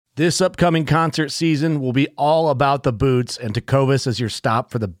This upcoming concert season will be all about the boots, and Tecovas is your stop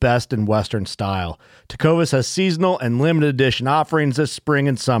for the best in Western style. Tecovas has seasonal and limited edition offerings this spring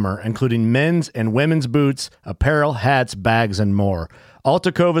and summer, including men's and women's boots, apparel, hats, bags, and more. All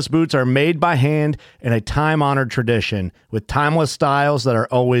Tecovas boots are made by hand in a time-honored tradition with timeless styles that are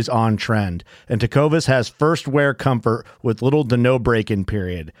always on trend. And Tecovas has first wear comfort with little to no break-in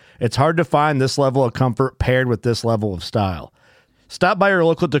period. It's hard to find this level of comfort paired with this level of style. Stop by your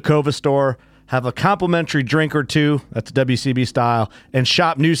local Tecovas store, have a complimentary drink or two, that's WCB style, and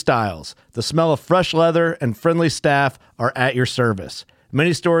shop new styles. The smell of fresh leather and friendly staff are at your service.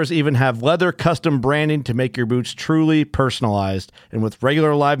 Many stores even have leather custom branding to make your boots truly personalized. And with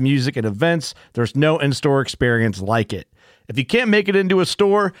regular live music and events, there's no in-store experience like it. If you can't make it into a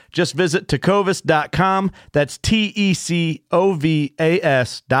store, just visit tecovas.com. That's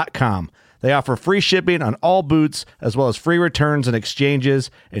TECOVAS.com. They offer free shipping on all boots, as well as free returns and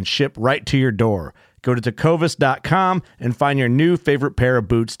exchanges, and ship right to your door. Go to tecovas.com and find your new favorite pair of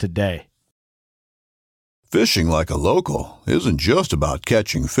boots today. Fishing like a local isn't just about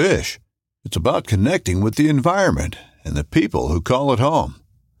catching fish. It's about connecting with the environment and the people who call it home.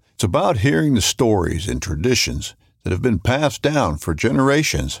 It's about hearing the stories and traditions that have been passed down for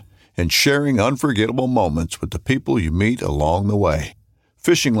generations and sharing unforgettable moments with the people you meet along the way.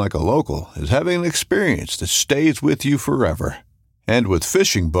 Fishing like a local is having an experience that stays with you forever. And with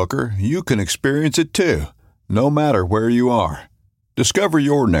Fishing Booker, you can experience it too, no matter where you are. Discover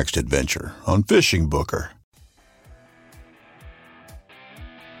your next adventure on Fishing Booker.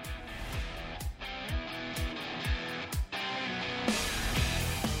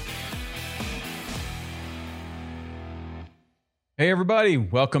 Hey everybody,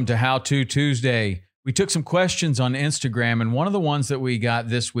 welcome to How To Tuesday. We took some questions on Instagram, and one of the ones that we got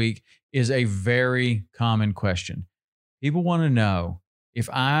this week is a very common question. People want to know, if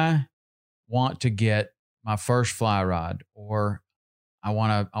I want to get my first fly rod, or I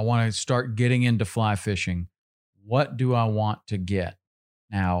want to start getting into fly fishing, what do I want to get?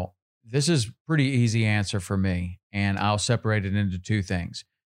 Now, this is a pretty easy answer for me, and I'll separate it into two things.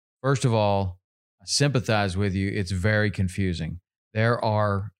 First of all, I sympathize with you. It's very confusing. There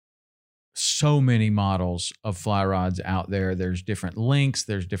are so many models of fly rods out there. There's different lengths,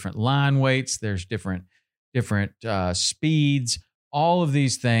 there's different line weights, there's different speeds. All of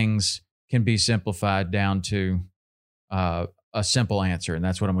these things can be simplified down to a simple answer, and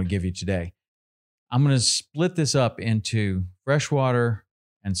that's what I'm going to give you today. I'm going to split this up into freshwater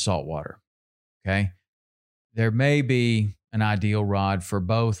and saltwater. Okay, there may be an ideal rod for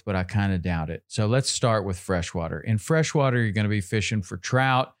both, but I kind of doubt it. So let's start with freshwater. In freshwater, you're going to be fishing for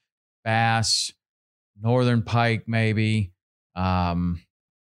trout, bass, northern pike maybe,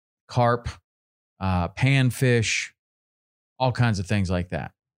 carp, panfish, all kinds of things like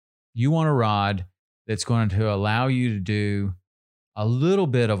that. You want a rod that's going to allow you to do a little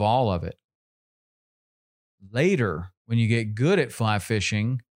bit of all of it. Later, when you get good at fly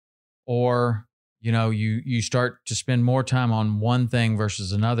fishing, or you start to spend more time on one thing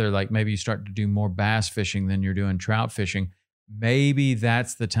versus another, like maybe you start to do more bass fishing than you're doing trout fishing, maybe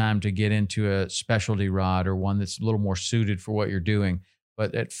that's the time to get into a specialty rod or one that's a little more suited for what you're doing.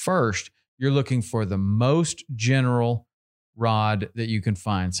 But at first, you're looking for the most general rod that you can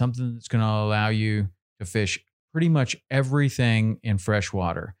find, something that's going to allow you to fish pretty much everything in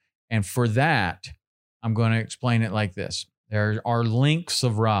freshwater. And for that, I'm going to explain it like this. There are lengths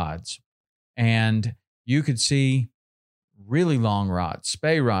of rods, and you could see really long rods,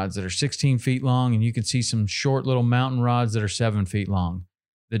 spey rods that are 16 feet long, and you can see some short little mountain rods that are 7 feet long.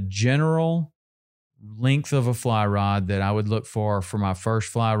 The general length of a fly rod that I would look for my first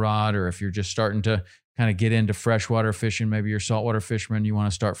fly rod, or if you're just starting to kind of get into freshwater fishing, maybe you're a saltwater fisherman, you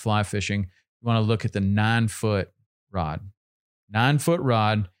want to start fly fishing, you want to look at the 9-foot rod. 9-foot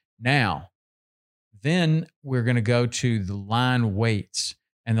rod. Now, then we're going to go to the line weights.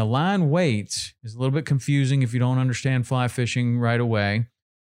 And the line weights is a little bit confusing if you don't understand fly fishing right away.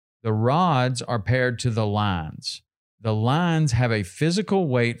 The rods are paired to the lines. The lines have a physical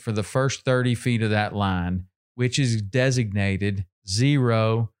weight for the first 30 feet of that line, which is designated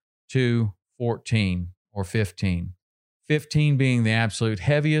 0 to 14 or 15. 15 being the absolute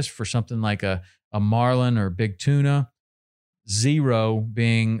heaviest for something like a marlin or big tuna. 0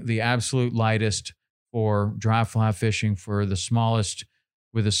 being the absolute lightest for dry fly fishing, for the smallest,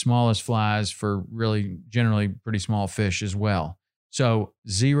 with the smallest flies for really generally pretty small fish as well. So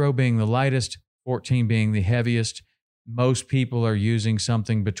 0 being the lightest, 14 being the heaviest. Most people are using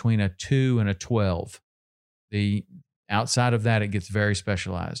something between a 2 and a 12. Outside of that, it gets very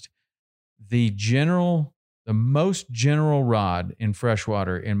specialized. The general The most general rod in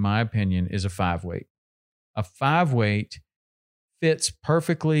freshwater, in my opinion, is a 5-weight. A 5-weight fits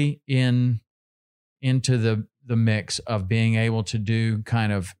perfectly into the mix of being able to do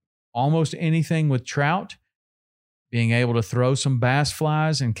kind of almost anything with trout, being able to throw some bass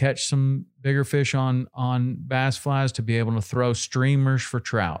flies and catch some bigger fish on bass flies, to be able to throw streamers for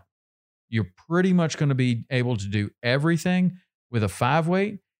trout. You're pretty much going to be able to do everything with a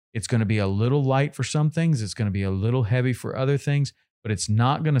 5-weight. It's going to be a little light for some things. It's going to be a little heavy for other things, but it's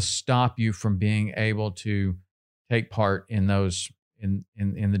not going to stop you from being able to take part in those in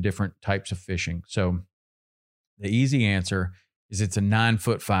the different types of fishing. So the easy answer is it's a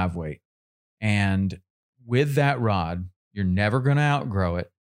 9-foot 5-weight. And with that rod, you're never going to outgrow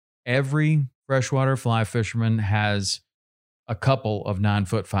it. Every freshwater fly fisherman has a couple of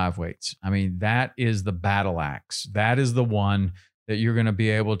 9-foot 5-weights. I mean, that is the battle axe. That is the one that you're going to be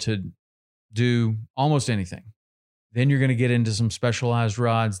able to do almost anything. Then you're going to get into some specialized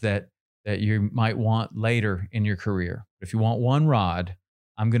rods that you might want later in your career. But if you want one rod,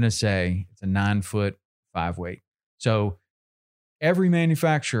 I'm going to say it's a 9-foot 5-weight. So every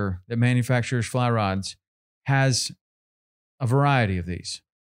manufacturer that manufactures fly rods has a variety of these.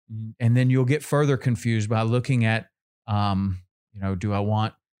 And then you'll get further confused by looking at, do I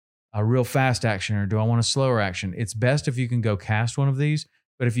want a real fast action or do I want a slower action? It's best if you can go cast one of these,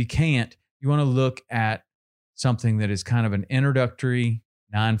 but if you can't, you want to look at something that is kind of an introductory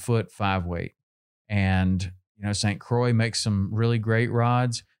 9-foot 5-weight. And, St. Croix makes some really great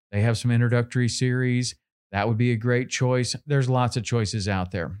rods. They have some introductory series. That would be a great choice. There's lots of choices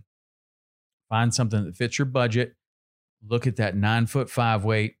out there. Find something that fits your budget. Look at that 9-foot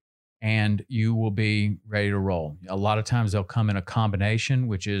 5-weight. And you will be ready to roll. A lot of times they'll come in a combination,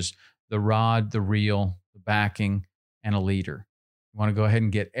 which is the rod, the reel, the backing, and a leader. You want to go ahead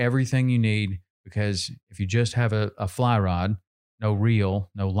and get everything you need, because if you just have a fly rod, no reel,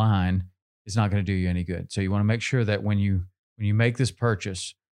 no line, it's not going to do you any good. So you want to make sure that when you make this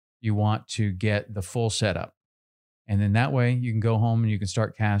purchase, you want to get the full setup. And then that way you can go home and you can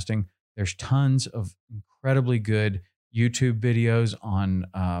start casting. There's tons of incredibly good YouTube videos on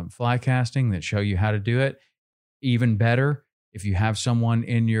fly casting that show you how to do it. Even better, if you have someone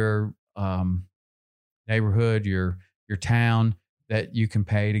in your neighborhood, your town that you can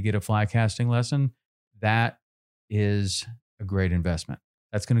pay to get a fly casting lesson, that is a great investment.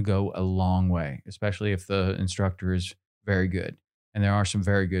 That's going to go a long way, especially if the instructor is very good. And there are some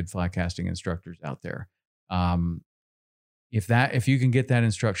very good fly casting instructors out there. If you can get that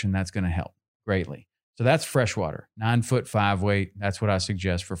instruction, that's going to help greatly. So that's freshwater, 9-foot 5-weight. That's what I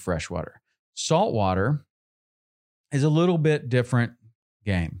suggest for freshwater. Saltwater is a little bit different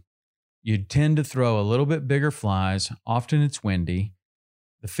game. You tend to throw a little bit bigger flies. Often it's windy.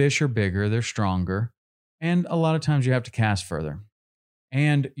 The fish are bigger, they're stronger, and a lot of times you have to cast further.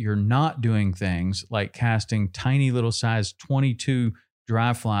 And you're not doing things like casting tiny little size 22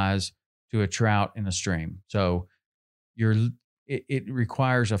 dry flies to a trout in a stream. So it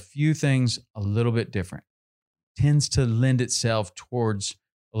requires a few things a little bit different. Tends to lend itself towards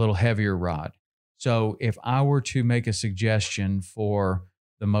a little heavier rod. So if I were to make a suggestion for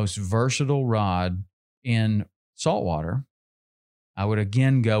the most versatile rod in saltwater, I would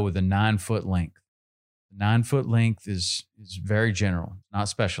again go with a 9-foot length. The 9-foot length is very general, not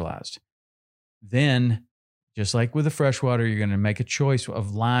specialized. Then, just like with the freshwater, you're going to make a choice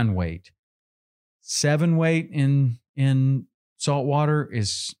of line weight. 7-weight in saltwater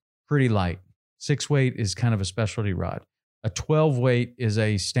is pretty light. 6-weight is kind of a specialty rod. A 12-weight is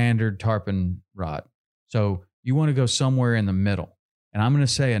a standard tarpon rod. So you want to go somewhere in the middle. And I'm going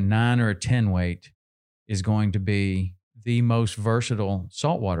to say a 9 or a 10-weight is going to be the most versatile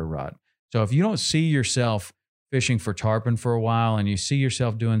saltwater rod. So if you don't see yourself fishing for tarpon for a while and you see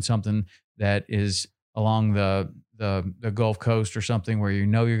yourself doing something that is along the Gulf Coast or something where you're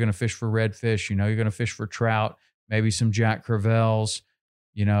going to fish for redfish, you're going to fish for trout, maybe some Jack Crevalles,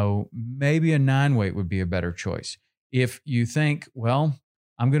 maybe a 9-weight would be a better choice. If you think, well,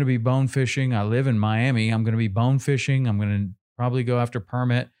 I'm going to be bone fishing, I live in Miami, I'm going to be bone fishing, I'm going to probably go after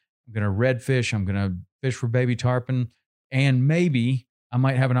permit, I'm going to redfish, I'm going to fish for baby tarpon, and maybe I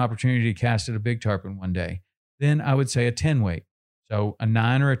might have an opportunity to cast at a big tarpon one day, then I would say a 10-weight. So a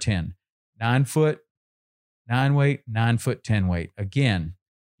 9 or a 10. 9-foot, 9-weight, 9-foot, 10-weight. Again,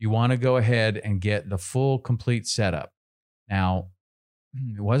 you want to go ahead and get the full, complete setup. Now,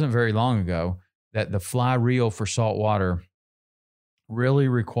 it wasn't very long ago that the fly reel for saltwater really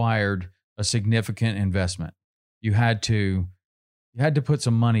required a significant investment. You had to put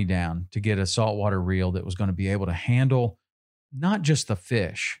some money down to get a saltwater reel that was going to be able to handle not just the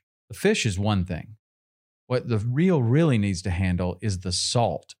fish. The fish is one thing. What the reel really needs to handle is the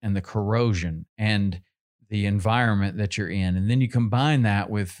salt and the corrosion and the environment that you're in. And then you combine that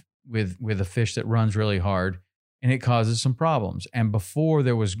with a fish that runs really hard, and it causes some problems. And before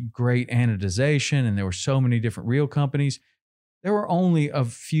there was great anodization and there were so many different reel companies, there were only a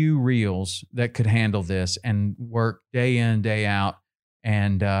few reels that could handle this and work day in, day out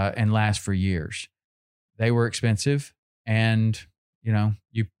and last for years. They were expensive, and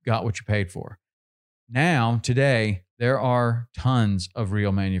you got what you paid for. Now, today, there are tons of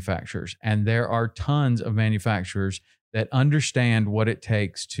reel manufacturers, and there are tons of manufacturers that understand what it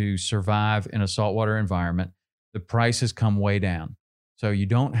takes to survive in a saltwater environment. The prices come way down. So you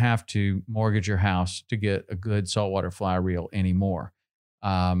don't have to mortgage your house to get a good saltwater fly reel anymore.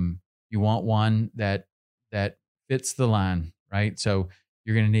 You want one that fits the line, right? So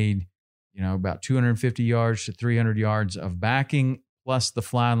you're going to need, about 250 yards to 300 yards of backing plus the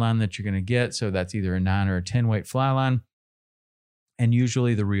fly line that you're going to get. So that's either a 9 or a 10 weight fly line. And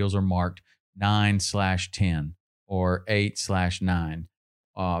usually the reels are marked 9/10 or 8/9.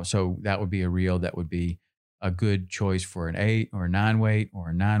 So that would be a reel that would be a good choice for an 8 or a 9 weight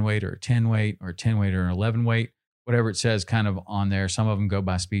or a 9 weight or a 10 weight or a 10 weight or an 11 weight, whatever it says kind of on there. Some of them go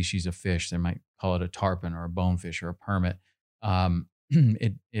by species of fish. They might call it a tarpon or a bonefish or a permit.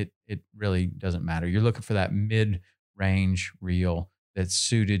 It really doesn't matter. You're looking for that mid-range reel that's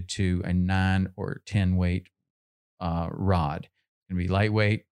suited to a 9 or 10 weight rod. It's going to be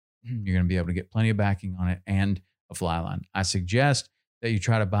lightweight. You're going to be able to get plenty of backing on it and a fly line. I suggest that you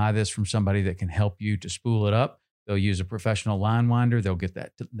try to buy this from somebody that can help you to spool it up. They'll use a professional line winder. They'll get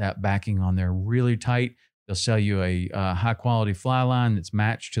that backing on there really tight. They'll sell you a high quality fly line that's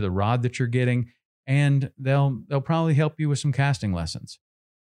matched to the rod that you're getting, and they'll probably help you with some casting lessons.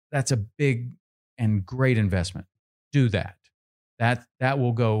 That's a big and great investment. Do that. That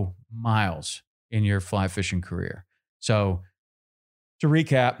will go miles in your fly fishing career. So to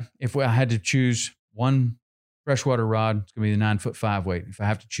recap, if I had to choose one freshwater rod, it's going to be the 9'5" weight. If I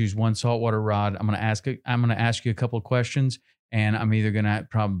have to choose one saltwater rod, I'm going to ask you a couple of questions, and I'm either going to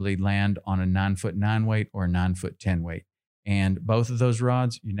probably land on a 9'9" weight or a 9'10" weight. And both of those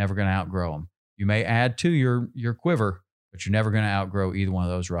rods, you're never going to outgrow them. You may add to your quiver, but you're never going to outgrow either one of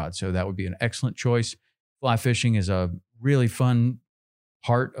those rods. So that would be an excellent choice. Fly fishing is a really fun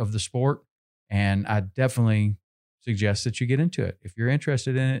part of the sport, and I definitely suggest that you get into it. If you're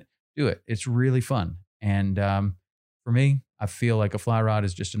interested in it, do it. It's really fun. And for me, I feel like a fly rod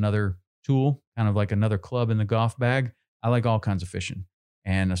is just another tool, kind of like another club in the golf bag. I like all kinds of fishing,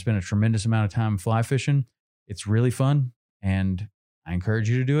 and I spend a tremendous amount of time fly fishing. It's really fun, and I encourage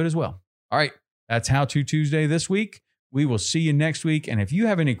you to do it as well. All right, that's How To Tuesday this week. We will see you next week. And if you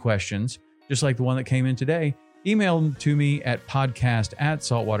have any questions, just like the one that came in today, email them to me at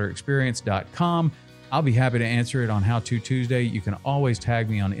podcast@saltwaterexperience.com. I'll be happy to answer it on How To Tuesday. You can always tag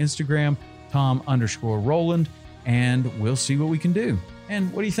me on Instagram, Tom_Rowland, and we'll see what we can do. And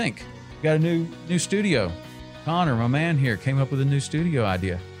what do you think? We got a new studio. Connor, my man here, came up with a new studio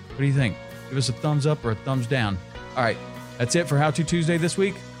idea. What do you think? Give us a thumbs up or a thumbs down. All right, that's it for How To Tuesday this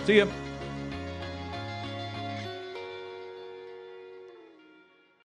week. See ya.